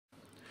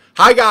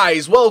Hi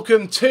guys,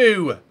 welcome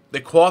to the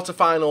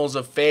quarterfinals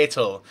of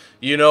Fatal.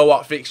 You know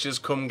what fixtures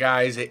come,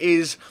 guys. It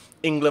is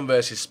England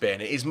versus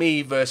Spain. It is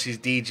me versus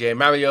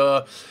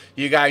Djmariio.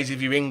 You guys, if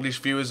you're English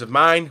viewers of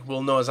mine,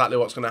 will know exactly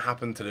what's going to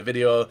happen to the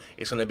video.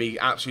 It's going to be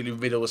absolutely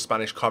riddled with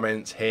Spanish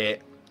comments,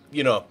 hate,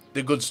 you know,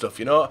 the good stuff,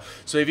 you know.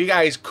 So if you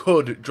guys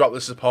could drop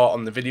the support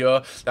on the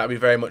video, that would be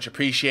very much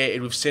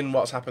appreciated. We've seen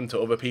what's happened to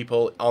other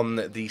people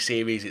on the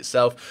series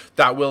itself.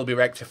 That will be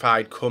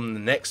rectified come the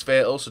next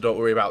Fatal, so don't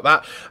worry about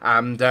that.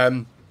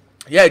 And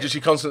yeah, just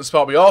your constant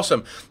support will be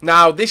awesome.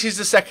 Now, this is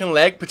the second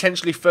leg,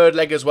 potentially third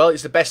leg as well.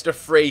 It's the best of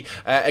three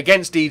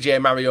against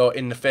Djmariio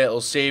in the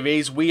Fatal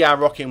series. We are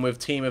rocking with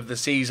team of the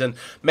season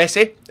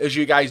Messi. As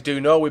you guys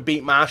do know, we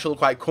beat Marshall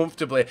quite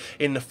comfortably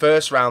in the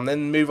first round.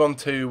 Then move on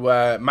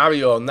to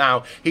Mario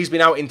now. He's been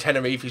out in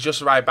Tenerife. He's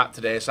just arrived back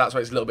today, so that's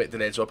why it's a little bit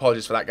delayed. So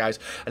apologies for that, guys.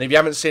 And if you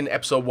haven't seen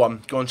episode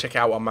 1, go and check it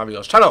out on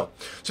Mario's channel.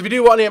 So if you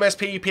do want any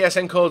MSP,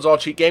 PSN codes, or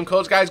cheat game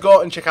codes, guys, go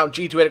and check out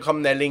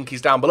g2a.com. Their link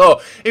is down below.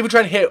 If we're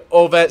trying to hit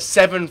over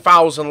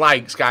 7,000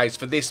 likes, guys,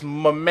 for this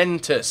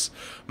momentous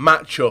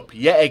matchup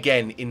yet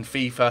again in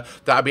FIFA,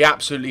 that'd be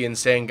absolutely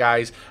insane,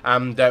 guys.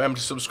 And remember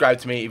to subscribe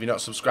to me if you're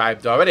not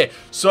subscribed already.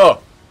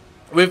 So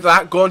with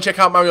that, go and check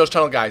out Mario's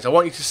channel, guys. I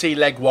want you to see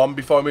leg 1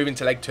 before I move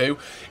into leg 2.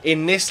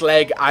 In this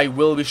leg, I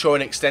will be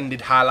showing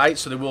extended highlights,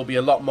 so there will be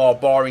a lot more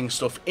boring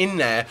stuff in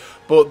there.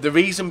 But the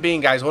reason being,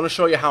 guys, I want to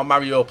show you how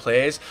Mario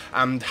plays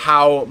and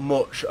how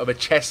much of a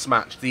chess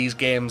match these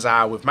games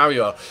are with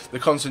Mario. The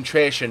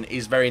concentration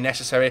is very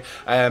necessary.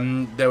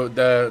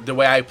 The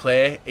way I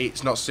play,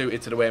 it's not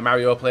suited to the way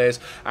Mario plays,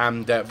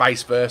 and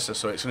vice versa.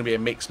 So it's going to be a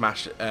mixed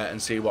match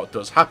and see what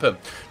does happen.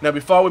 Now,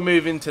 before we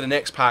move into the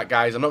next part,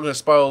 guys, I'm not going to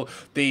spoil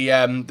the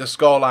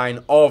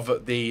scoreline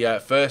of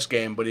the first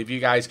game, but if you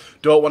guys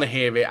don't want to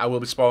hear it, I will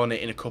be spoiling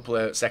it in a couple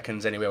of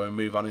seconds anyway when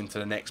we move on into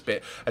the next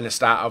bit and the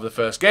start of the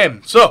first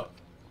game. So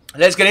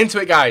let's get into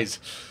it, guys.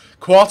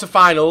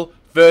 Quarterfinal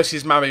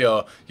versus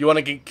Mario. You want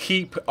to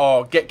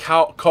get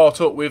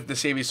caught up with the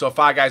series so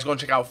far, guys, go and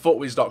check out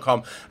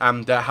footwiz.com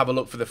and have a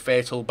look for the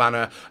Fatal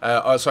banner,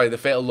 the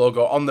Fatal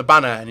logo on the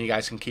banner, and you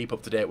guys can keep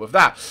up to date with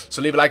that.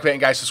 So leave a like rating,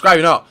 guys, subscribe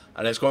if not,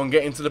 and let's go and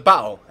get into the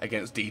battle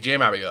against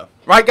Djmariio.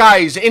 Right,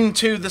 guys,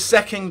 into the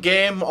second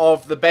game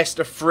of the best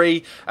of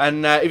 3,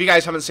 and if you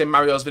guys haven't seen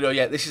Mario's video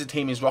yet, this is a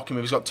team he's rocking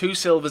with. He's got 2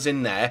 silvers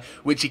in there,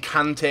 which he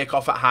can take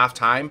off at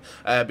half-time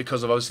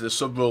because of obviously the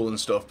sub-rule and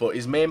stuff, but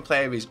his main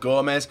player is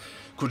Gomez,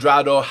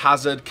 Cuadrado,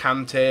 Hazard,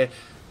 Kante.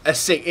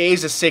 It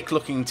is a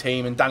sick-looking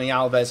team, and Dani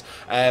Alves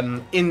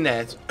in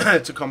there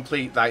to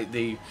complete like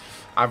the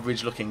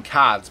average-looking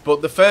cards.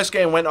 But the first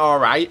game went all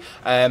right.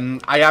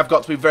 I have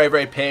got to be very,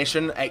 very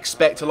patient.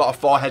 Expect a lot of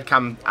forehead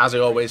cam, as I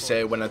always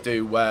say when I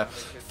do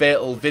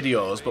Fatal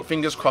videos. But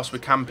fingers crossed we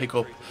can pick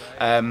up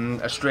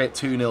a straight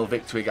 2-0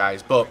 victory,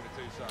 guys. But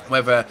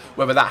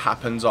whether that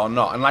happens or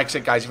not. And like I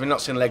said, guys, if you've not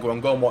seen leg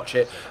 1, go and watch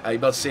it. You'll be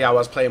able to see how I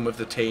was playing with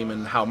the team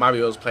and how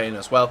Mario's playing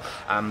as well.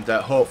 And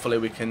hopefully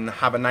we can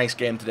have a nice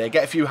game today.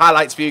 Get a few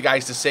highlights for you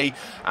guys to see.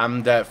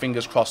 And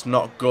fingers crossed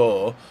not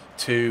go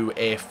to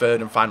a third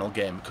and final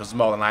game, because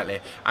more than likely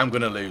I'm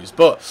going to lose.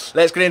 But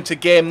let's get into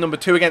game number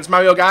 2 against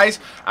Mario, guys.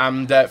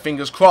 And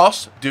fingers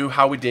crossed, do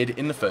how we did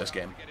in the first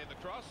game.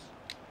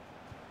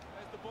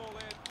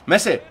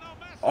 Messi.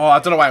 Oh, I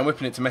don't know why I'm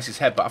whipping it to Messi's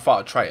head, but I thought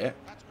I'd try it.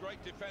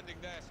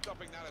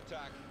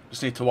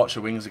 Just need to watch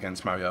the wings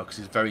against Mario, because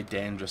he's very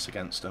dangerous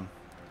against them.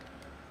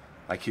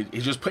 Like he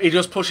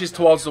just pushes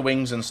towards the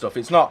wings and stuff.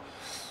 It's not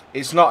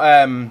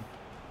boring.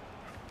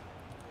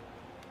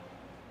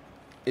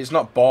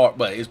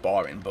 Well, it is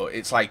boring, but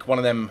it's like one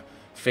of them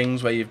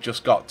things where you've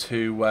just got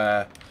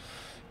to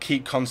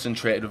keep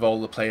concentrated with all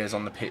the players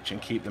on the pitch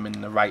and keep them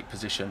in the right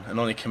position and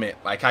only commit.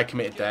 Like I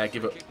committed there,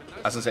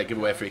 as I said, give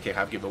away a free kick.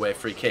 I've given away a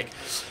free kick.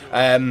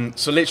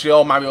 So literally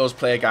all Mario's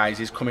play,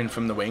 guys, is coming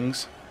from the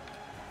wings.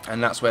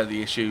 And that's where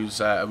the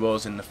issues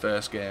arose in the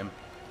first game.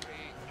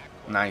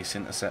 Nice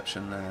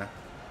interception there.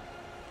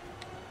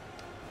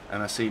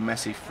 And I see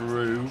Messi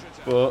through,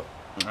 but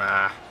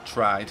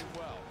tried.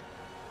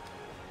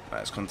 Right,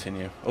 let's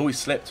continue. Oh, he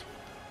slipped.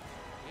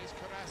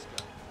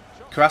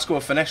 Carrasco a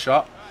finesse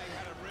shot.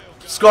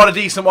 Scored a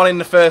decent one in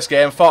the first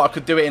game. Thought I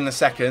could do it in the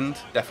second.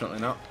 Definitely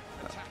not.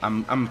 I'm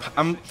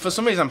for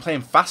some reason I'm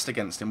playing fast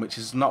against him, which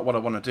is not what I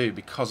want to do,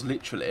 because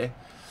literally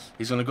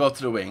he's going to go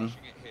to the wing.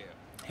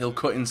 He'll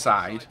cut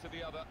inside.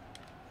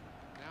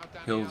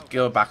 He'll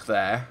go back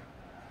there.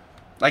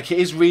 Like, it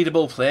is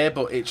readable play,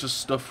 but it's just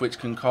stuff which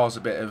can cause a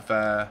bit of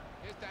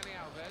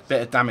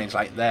damage.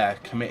 Like there,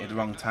 committed the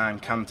wrong time.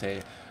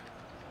 Kante.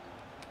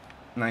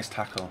 Nice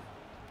tackle.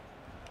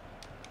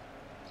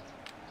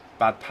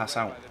 Bad pass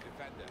out.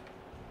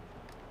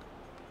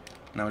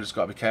 Now we just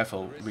got to be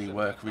careful.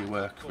 Rework,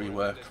 rework,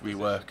 rework,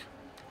 rework.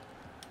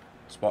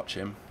 Just watch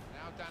him.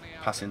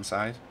 Pass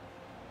inside.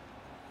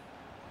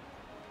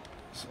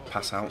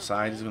 Pass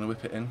outside, he's going to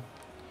whip it in.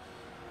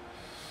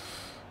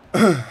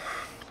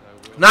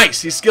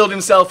 Nice, he skilled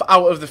himself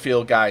out of the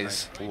field,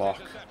 guys.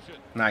 Block.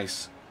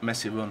 Nice.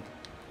 Messi run.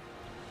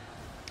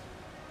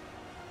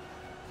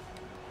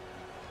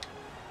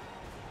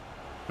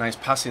 Nice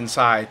pass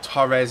inside.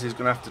 Torres is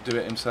going to have to do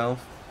it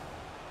himself.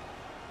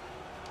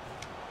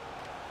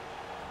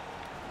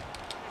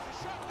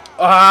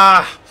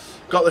 Ah!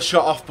 Got the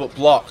shot off but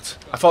blocked.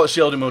 I thought the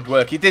shielding would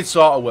work. He did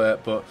sort of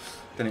work, but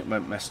then it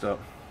went messed up.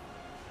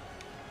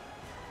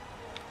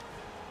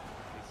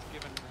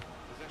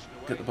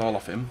 Get the ball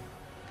off him.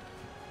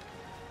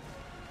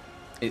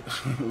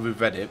 We've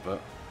read it,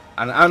 but...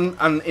 And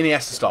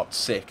Iniesta stopped.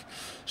 Sick.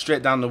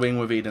 Straight down the wing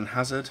with Eden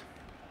Hazard.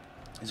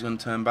 He's going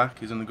to turn back.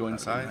 He's going to go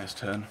inside. Nice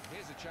turn.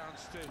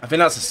 I think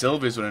that's a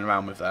Silva he's running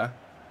around with there.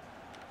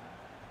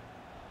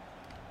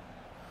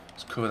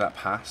 Let's cover that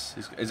pass.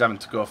 He's having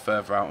to go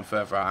further out and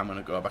further out. I'm going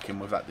to go back in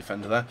with that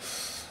defender there.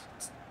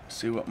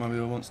 See what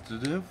Mario wants to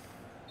do.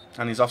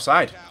 And he's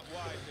offside.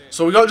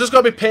 So we've just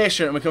got to be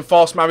patient and we can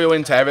force Mario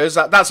into errors.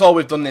 That's all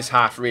we've done this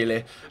half,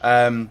 really.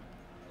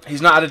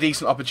 He's not had a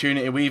decent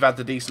opportunity. We've had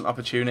the decent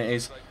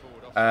opportunities.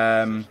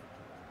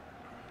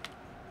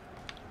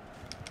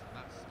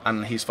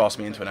 And he's forced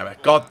me into an error.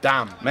 God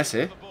damn.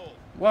 Messi?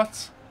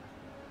 What?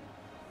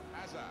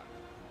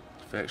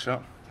 Fake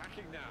shot.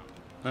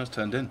 No, it's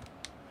turned in.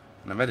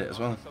 And I read it as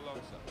well.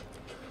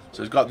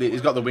 So he's got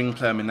the wing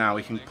player me now.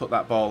 He can put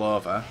that ball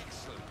over.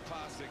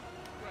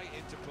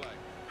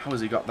 How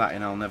has he got that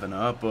in? I'll never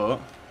know, but...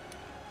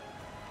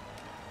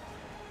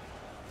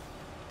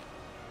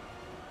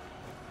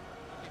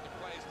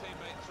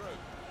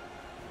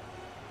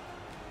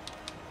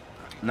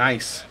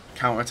 Nice.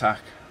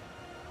 Counter-attack.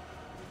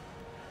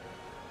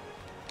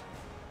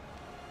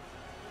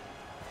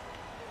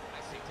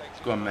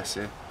 Go on,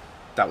 Messi.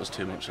 That was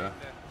too much, though.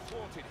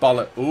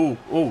 Bollock. Ooh,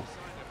 ooh.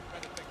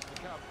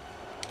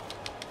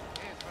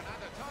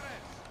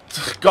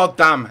 God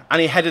damn. And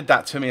he headed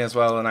that to me as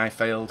well, and I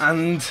failed.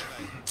 And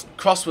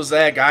cross was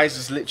there, guys.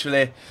 There's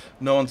literally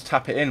no one to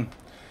tap it in.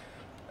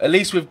 At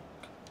least we've...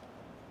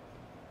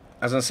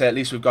 As I say, at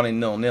least we've gone in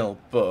 0-0,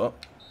 but...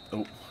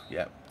 Oh,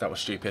 yeah, that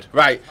was stupid.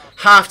 Right,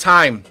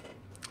 half-time.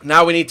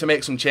 Now we need to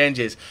make some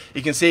changes.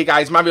 You can see,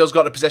 guys, Mario's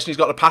got the possession, he's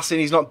got the passing,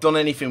 he's not done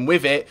anything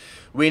with it.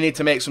 We need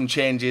to make some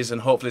changes,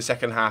 and hopefully the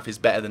second half is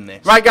better than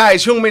this. Right,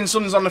 guys, Heung-min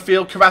Son's on the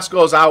field,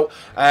 Carrasco's out,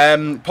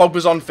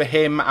 Pogba's on for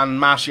him, and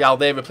Martial,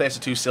 they replace the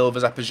two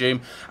Silvers, I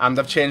presume, and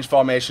I've changed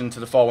formation to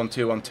the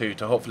 4-1-2-1-2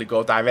 to hopefully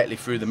go directly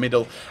through the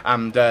middle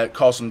and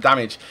cause some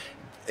damage.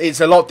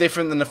 It's a lot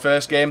different than the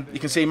first game.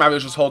 You can see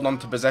Mario's just holding on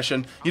to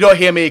possession. You don't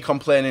hear me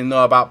complaining,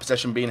 though, about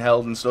possession being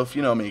held and stuff.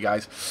 You know me,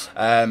 guys.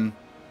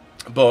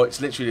 But it's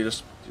literally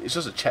just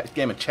a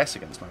game of chess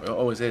against Mario. It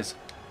always is.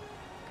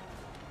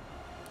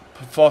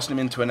 Forcing him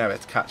into an error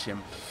to catch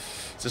him.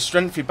 It's a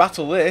strengthy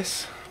battle,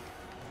 this.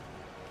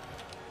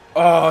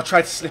 Oh, I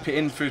tried to slip it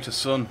in through to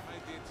Son.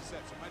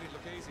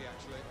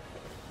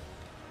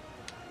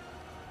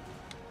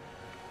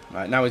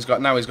 Right, now he's got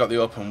the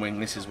open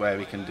wing. This is where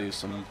he can do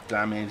some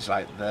damage,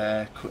 like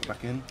there. Cut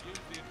back in.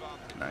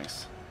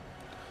 Nice.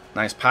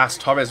 Nice pass.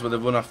 Torres with a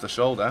run off the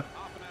shoulder.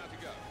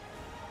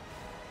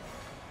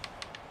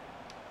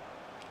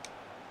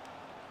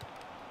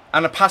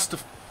 And a pass to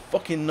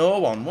fucking no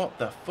one. What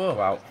the fuck? Go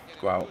out.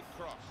 Go out.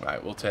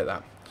 Right, we'll take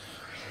that.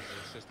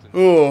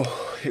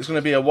 Oh, it's going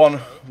to be a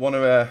 1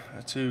 or a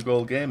 2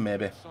 goal game,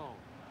 maybe.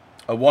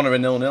 A 1 or a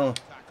 0-0.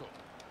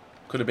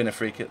 Could have been a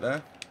free kick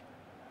there.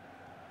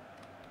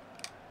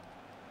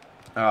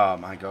 Oh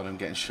my god, I'm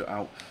getting shut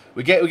out.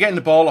 We're getting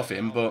the ball off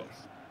him, but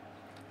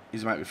he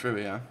might be through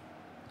here.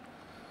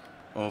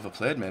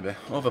 Overplayed, maybe.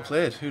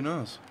 Overplayed, who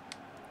knows?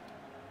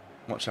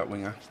 Watch that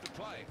winger.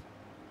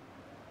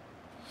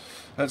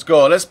 Let's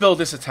go. Let's build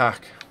this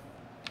attack.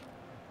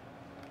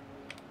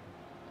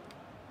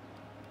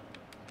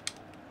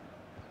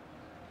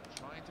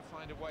 Trying to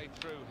find a way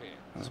through here.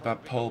 That's a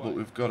bad pull, but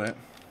we've got it.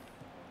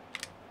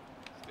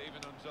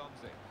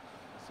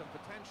 Some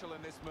potential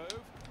in this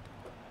move.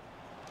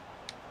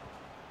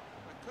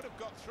 I could have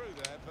got through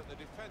there, but the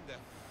defender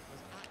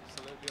was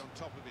absolutely on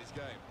top of his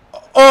game.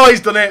 Oh,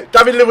 he's done it.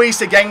 David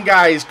Luiz again,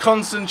 guys.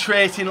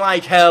 Concentrating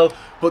like hell.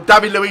 But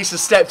David Luiz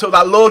has stepped up.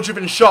 That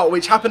low-driven shot,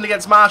 which happened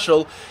against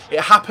Marshall.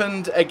 It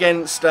happened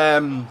against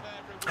Mario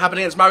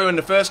in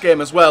the first game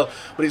as well.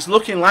 But it's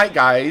looking like,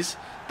 guys,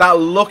 that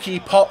lucky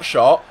pot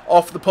shot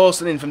off the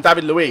post and in from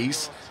David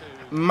Luiz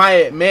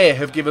may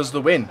have given us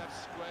the win.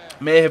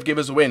 May have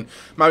given us a win.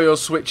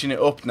 Mario's switching it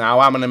up now.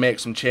 I'm going to make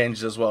some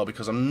changes as well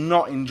because I'm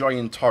not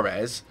enjoying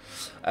Torres.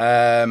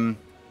 I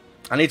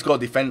need to go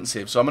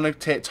defensive, so I'm going to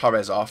take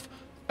Torres off.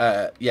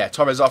 Yeah,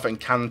 Torres off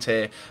and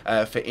Kante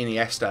for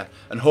Iniesta.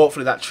 And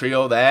hopefully that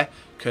trio there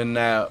can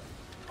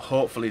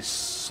hopefully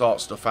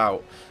sort stuff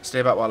out.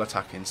 Stay back while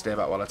attacking. Stay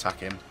back while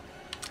attacking.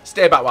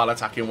 Stay back while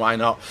attacking, why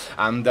not?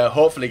 And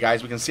hopefully,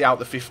 guys, we can see out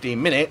the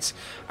 15 minutes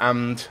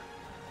and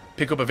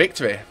pick up a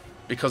victory.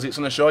 Because it's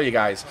going to show you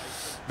guys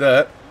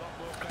that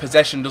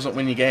possession doesn't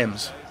win you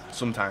games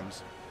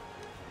sometimes.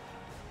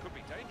 Could be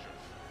dangerous.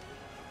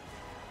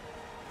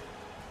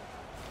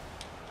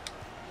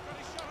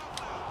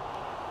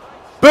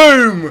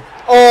 Boom!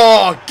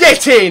 Oh,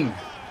 get in!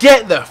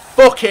 Get the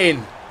fuck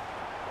in!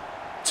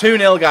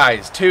 2-0,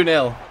 guys.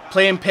 2-0.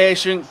 playing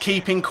patient,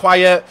 keeping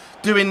quiet,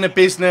 doing the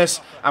business,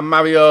 and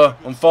Mario,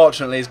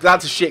 unfortunately,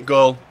 that's a shit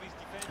goal.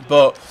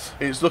 But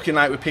it's looking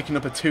like we're picking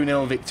up a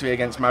 2-0 victory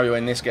against Mario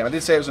in this game. I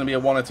did say it was going to be a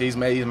 1 or 2. He's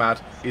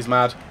mad. He's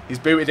mad. He's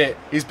booted it.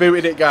 He's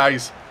booted it,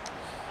 guys.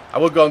 I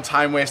would go on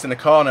time waste in the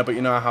corner, but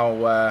you know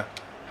how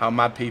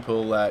mad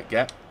people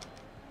get.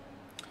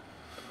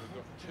 We've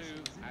got 2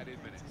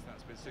 added minutes.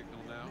 That's been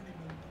signalled now.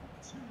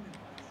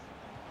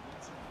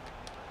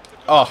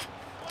 Oh,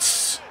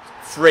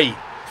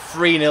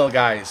 3-0,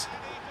 guys.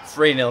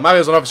 3-0.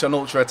 Mario's on obviously an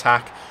ultra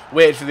attack.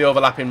 Waited for the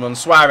overlapping run.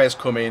 Suarez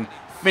come in,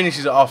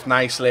 finishes it off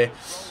nicely,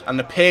 and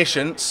the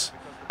patience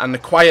and the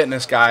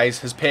quietness, guys,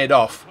 has paid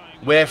off.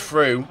 We're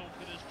through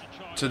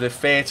to the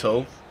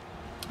fatal.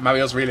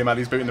 Mario's really mad.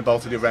 He's booting the ball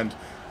to the other end.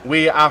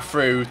 We are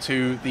through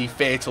to the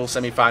fatal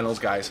semi-finals,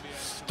 guys.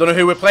 Don't know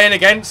who we're playing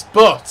against,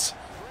 but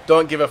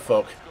don't give a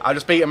fuck. I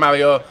just beat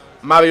Mario.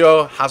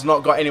 Mario has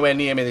not got anywhere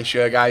near me this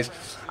year, guys.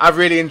 I've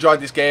really enjoyed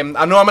this game.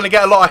 I know I'm going to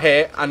get a lot of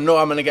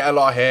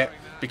hate.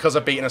 Because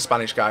I've beaten a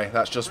Spanish guy.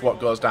 That's just what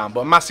goes down.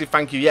 But a massive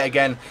thank you yet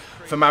again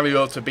for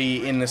Mario to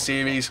be in the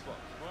series.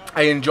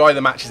 I enjoy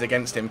the matches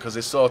against him because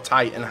they're so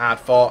tight and hard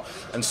fought.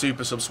 And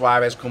Super Sub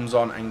Suarez comes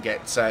on and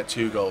gets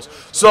 2 goals.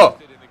 So,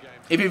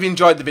 if you've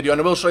enjoyed the video,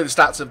 and I will show you the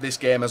stats of this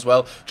game as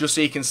well, just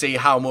so you can see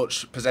how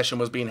much possession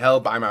was being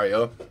held by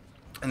Mario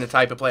and the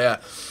type of player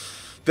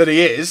that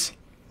he is.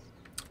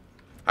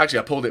 Actually,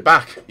 I pulled it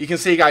back. You can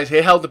see, guys, he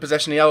held the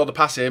possession, he held the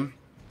passing.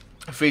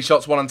 3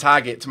 shots, 1 on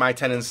target to my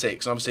 10 and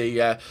 6. And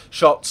obviously,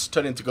 shots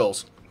turn into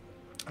goals.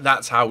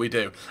 That's how we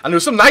do. And there were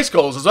some nice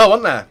goals as well,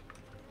 weren't there?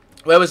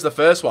 Where was the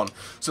first one?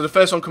 So the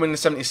first one coming in the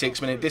 76th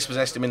minute,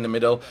 dispossessed him in the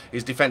middle.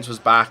 His defence was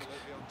back.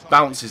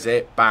 Bounces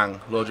it,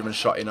 bang, Loderman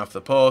shot in off the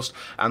post.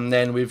 And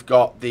then we've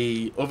got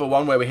the other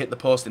one where we hit the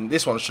post, and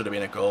this one should have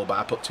been a goal, but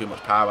I put too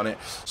much power on it.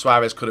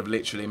 Suarez could have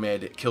literally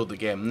made it, killed the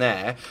game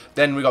there.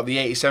 Then we got the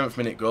 87th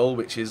minute goal,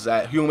 which is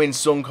Heung-min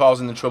Son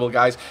causing the trouble,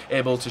 guys,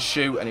 able to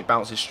shoot, and it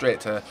bounces straight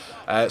to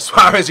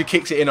Suarez, who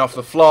kicks it in off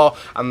the floor.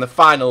 And the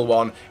final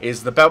one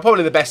is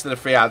probably the best of the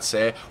 3, I'd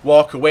say.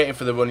 Walker waiting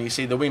for the run, you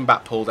see the wing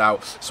back pulled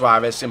out,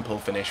 Suarez, simple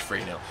finish,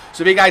 3-0.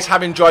 So if you guys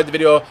have enjoyed the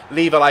video,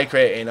 leave a like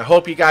rating. I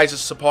hope you guys are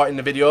supporting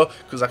the video,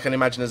 because I can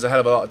imagine there's a hell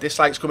of a lot of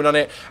dislikes coming on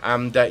it.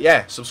 And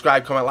yeah,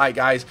 subscribe, comment, like,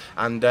 guys.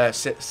 And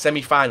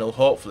semi-final,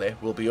 hopefully,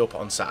 will be up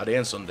on Saturday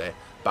and Sunday.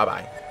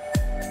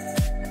 Bye-bye.